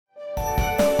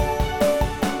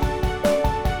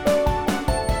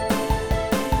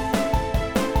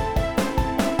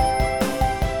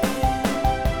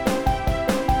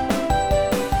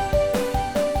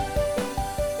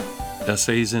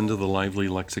Essays into the Lively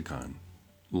Lexicon.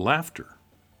 Laughter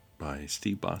by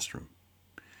Steve Bostrom.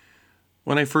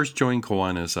 When I first joined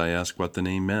Kiwanis, I asked what the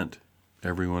name meant.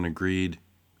 Everyone agreed,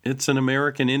 it's an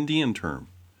American Indian term.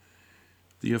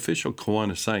 The official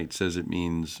Kiwanis site says it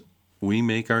means, we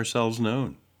make ourselves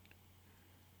known.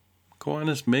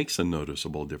 Kiwanis makes a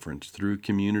noticeable difference through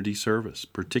community service,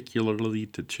 particularly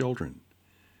to children.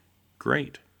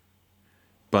 Great.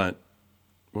 But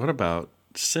what about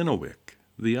Sinowik,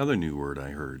 the other new word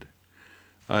I heard?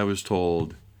 I was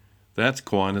told, that's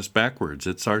Kiwanis backwards.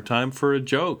 It's our time for a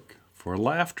joke, for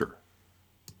laughter.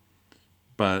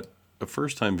 But a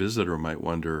first-time visitor might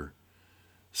wonder,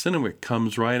 Sinowik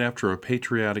comes right after a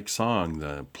patriotic song,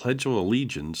 the Pledge of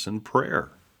Allegiance and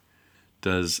prayer.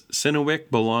 Does Sinowik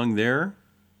belong there?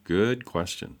 Good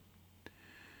question.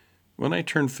 When I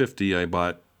turned 50, I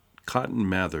bought Cotton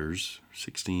Mather's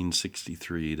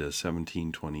 1663 to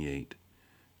 1728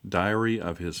 diary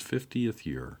of his 50th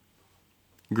year.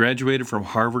 Graduated from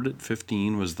Harvard at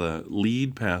 15, was the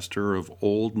lead pastor of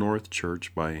Old North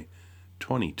Church by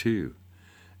 22,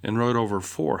 and wrote over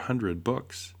 400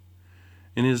 books.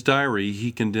 In his diary,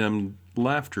 he condemned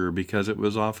laughter because it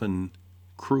was often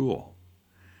cruel.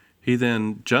 He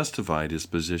then justified his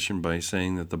position by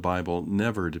saying that the Bible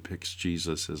never depicts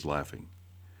Jesus as laughing.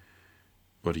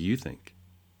 What do you think?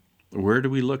 Where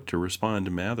do we look to respond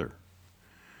to Mather?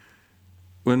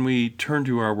 When we turn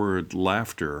to our word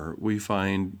laughter, we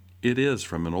find it is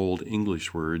from an Old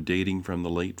English word dating from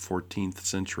the late 14th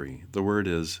century. The word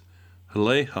is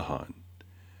halehahan.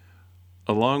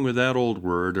 Along with that old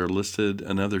word are listed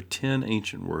another 10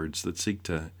 ancient words that seek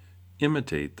to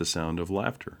imitate the sound of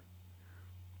laughter.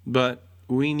 But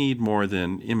we need more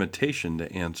than imitation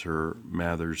to answer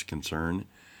Mather's concern.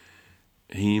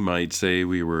 He might say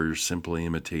we were simply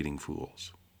imitating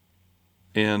fools.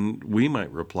 And we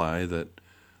might reply that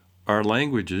our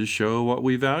languages show what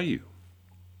we value.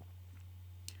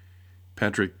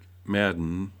 Patrick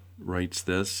Madden writes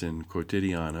this in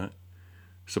Quotidiana.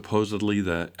 Supposedly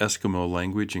the Eskimo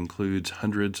language includes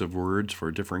hundreds of words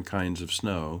for different kinds of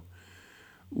snow.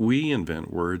 We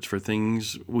invent words for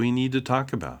things we need to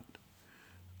talk about.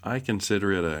 I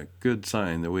consider it a good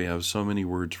sign that we have so many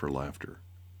words for laughter.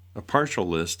 A partial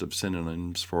list of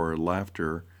synonyms for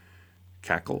laughter: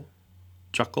 cackle,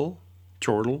 chuckle,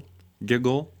 chortle,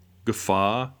 giggle,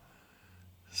 guffaw,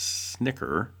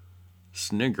 snicker,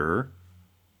 snigger,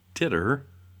 titter,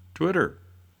 twitter.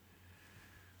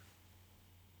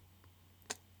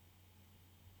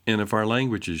 And if our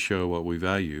languages show what we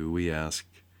value, we ask,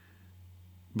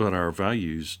 but are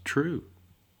values true?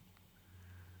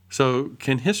 So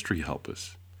can history help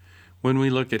us? When we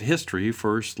look at history,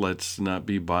 first, let's not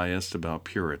be biased about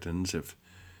Puritans. If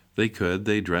they could,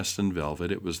 they dressed in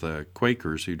velvet. It was the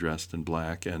Quakers who dressed in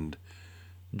black, and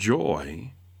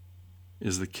joy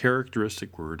is the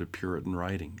characteristic word of Puritan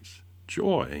writings.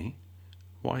 Joy?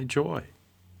 Why joy?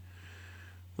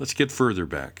 Let's get further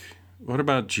back. What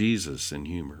about Jesus and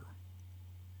humor?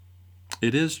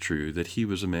 It is true that he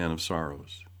was a man of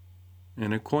sorrows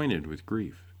and acquainted with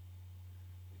grief.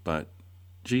 But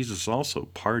Jesus also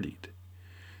partied.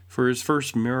 For his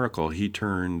first miracle, he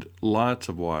turned lots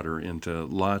of water into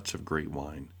lots of great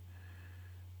wine.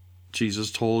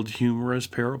 Jesus told humorous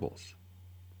parables.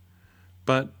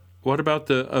 But what about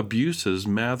the abuses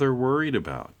Mather worried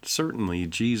about? Certainly,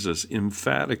 Jesus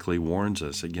emphatically warns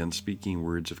us against speaking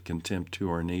words of contempt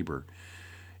to our neighbor,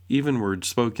 even words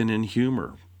spoken in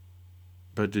humor.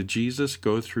 But did Jesus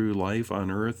go through life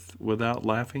on earth without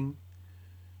laughing?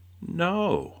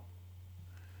 No.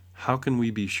 How can we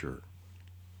be sure?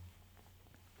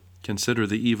 Consider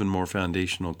the even more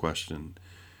foundational question.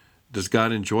 Does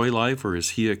God enjoy life, or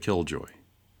is he a killjoy?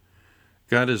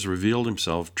 God has revealed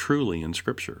himself truly in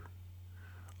Scripture.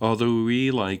 Although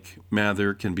we, like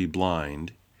Mather, can be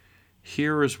blind,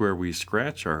 here is where we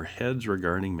scratch our heads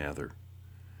regarding Mather.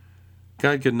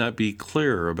 God could not be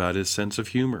clearer about his sense of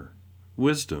humor.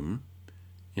 Wisdom,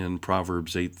 in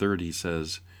Proverbs 8:30,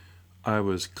 says, I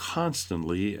was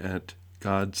constantly at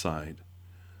God's side.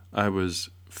 I was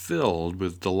filled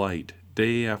with delight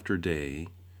day after day,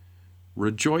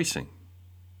 rejoicing.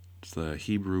 It's the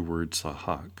Hebrew word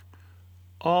sahak,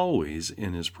 always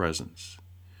in his presence.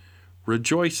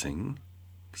 Rejoicing,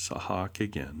 sahak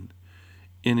again,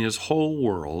 in his whole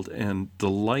world and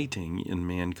delighting in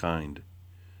mankind.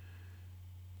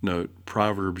 Note,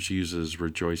 Proverbs uses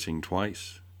rejoicing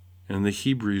twice, and the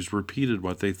Hebrews repeated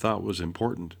what they thought was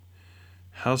important.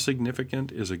 How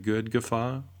significant is a good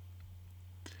guffaw?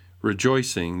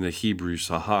 Rejoicing, the Hebrew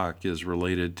sahak, is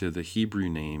related to the Hebrew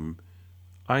name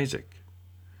Isaac.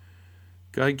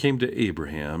 God came to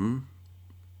Abraham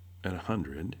at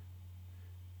 100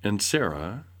 and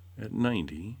Sarah at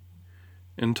 90,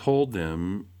 and told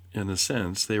them, in a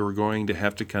sense, they were going to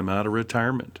have to come out of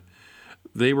retirement.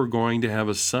 They were going to have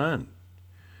a son.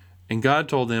 And God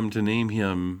told them to name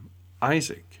him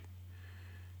Isaac.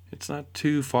 It's not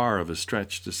too far of a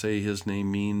stretch to say his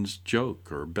name means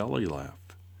joke or belly laugh.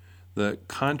 The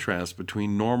contrast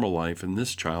between normal life and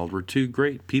this child were too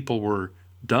great. People were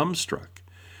dumbstruck.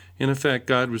 In effect,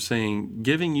 God was saying,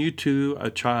 giving you to a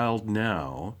child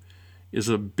now is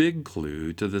a big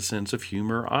clue to the sense of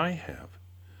humor I have.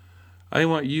 I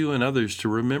want you and others to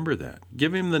remember that.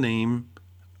 Give him the name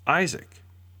Isaac.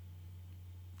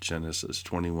 Genesis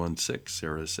 21:6,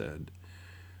 Sarah said,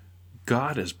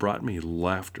 God has brought me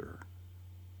laughter,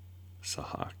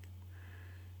 Sahak.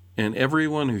 And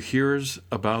everyone who hears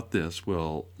about this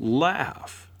will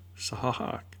laugh,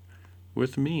 Sahak,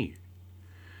 with me.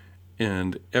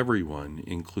 And everyone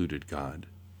included God.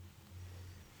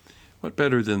 What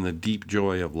better than the deep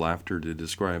joy of laughter to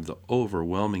describe the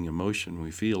overwhelming emotion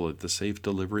we feel at the safe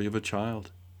delivery of a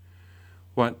child?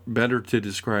 What better to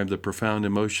describe the profound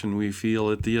emotion we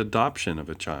feel at the adoption of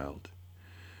a child?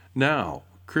 Now,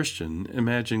 Christian,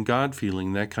 imagine God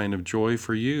feeling that kind of joy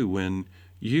for you when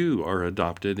you are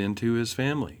adopted into his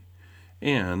family.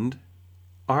 And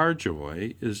our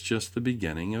joy is just the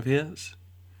beginning of his.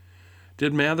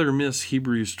 Did Mather miss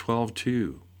Hebrews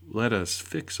 12:2? Let us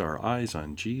fix our eyes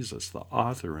on Jesus, the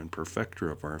author and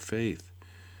perfecter of our faith,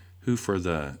 who for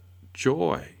the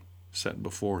joy set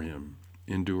before him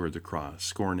endured the cross,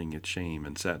 scorning its shame,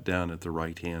 and sat down at the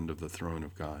right hand of the throne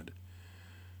of God.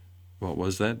 What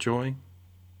was that joy?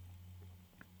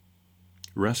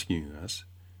 Rescuing us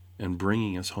and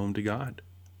bringing us home to God.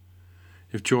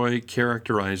 If joy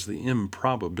characterized the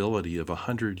improbability of a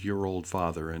 100-year-old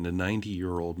father and a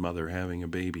 90-year-old mother having a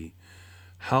baby,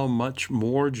 how much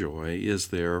more joy is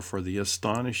there for the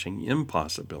astonishing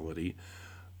impossibility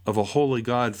of a holy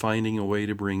God finding a way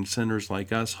to bring sinners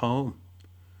like us home?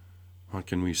 What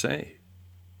can we say?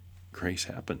 Grace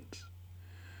happens.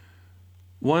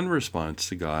 One response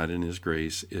to God and his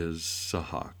grace is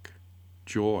Sahak,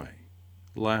 joy,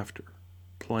 laughter,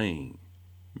 playing,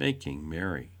 making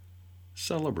merry,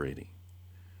 celebrating,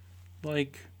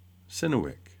 like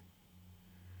Sinowik.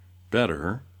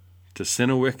 Better, to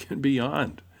Sinowik and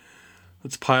beyond.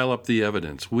 Let's pile up the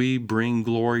evidence. We bring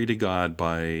glory to God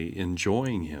by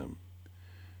enjoying him.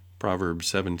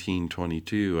 Proverbs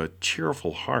 17:22, a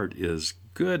cheerful heart is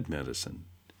good medicine.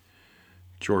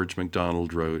 George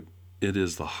MacDonald wrote, it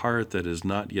is the heart that is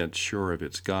not yet sure of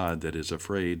its God that is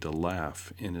afraid to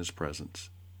laugh in his presence.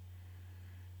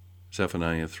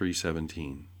 Zephaniah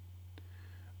 3:17,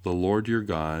 the Lord your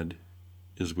God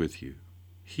is with you.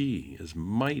 He is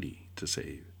mighty to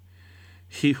save.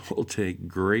 He will take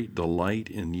great delight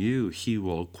in you. He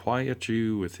will quiet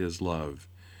you with his love.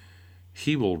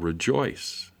 He will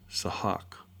rejoice,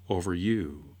 Sahak, over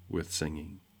you with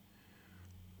singing.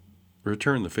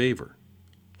 Return the favor.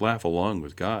 Laugh along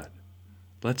with God.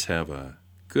 Let's have a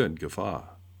good guffaw.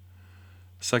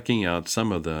 Sucking out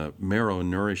some of the marrow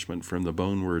nourishment from the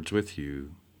bone words with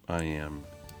you, I am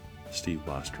Steve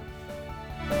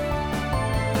Bostrom.